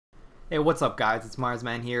Hey, what's up guys? It's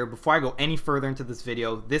Marsman here. Before I go any further into this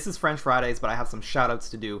video, this is French Fridays, but I have some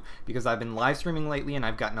shoutouts to do because I've been live streaming lately and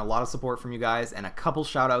I've gotten a lot of support from you guys, and a couple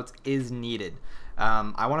shoutouts is needed.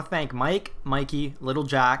 I want to thank Mike, Mikey, Little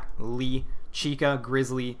Jack, Lee, Chica,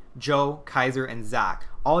 Grizzly, Joe, Kaiser, and Zach.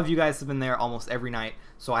 All of you guys have been there almost every night,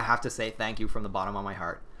 so I have to say thank you from the bottom of my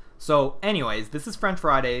heart. So anyways, this is French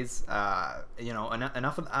Fridays.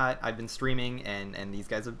 Enough of that. I've been streaming and these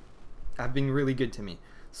guys have been really good to me.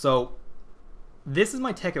 So this is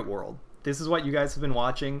my Ticket World. This is what you guys have been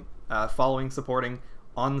watching, following, supporting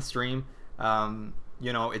on the stream.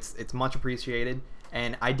 It's much appreciated.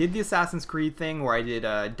 And I did the Assassin's Creed thing where I did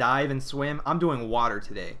dive and swim. I'm doing water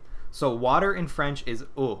today. So water in French is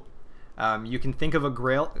eau. You can think of a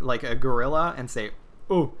gorilla and say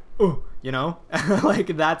eau, eau, you know?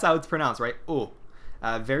 Like that's how it's pronounced, right? Eau.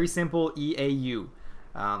 Very simple, E-A-U.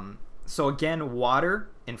 So again, water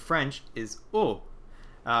in French is eau.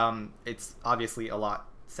 It's obviously a lot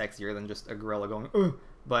sexier than just a gorilla going ugh,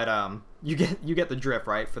 but you get the drift,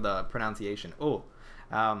 right, for the pronunciation. Oh,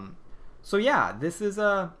 so yeah, this is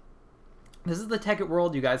the Tekkit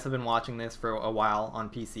World. You guys have been watching this for a while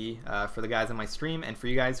on PC, for the guys in my stream, and for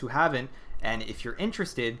you guys who haven't, and if you're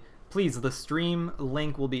interested, please, the stream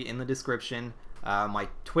link will be in the description. My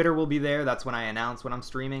Twitter will be there. That's when I announce when I'm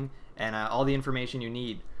streaming, and all the information you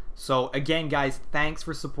need. So again, guys, thanks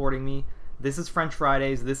for supporting me. This is French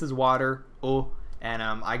Fridays, this is water, and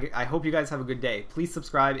I hope you guys have a good day. Please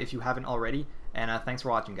subscribe if you haven't already, and thanks for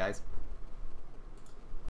watching, guys.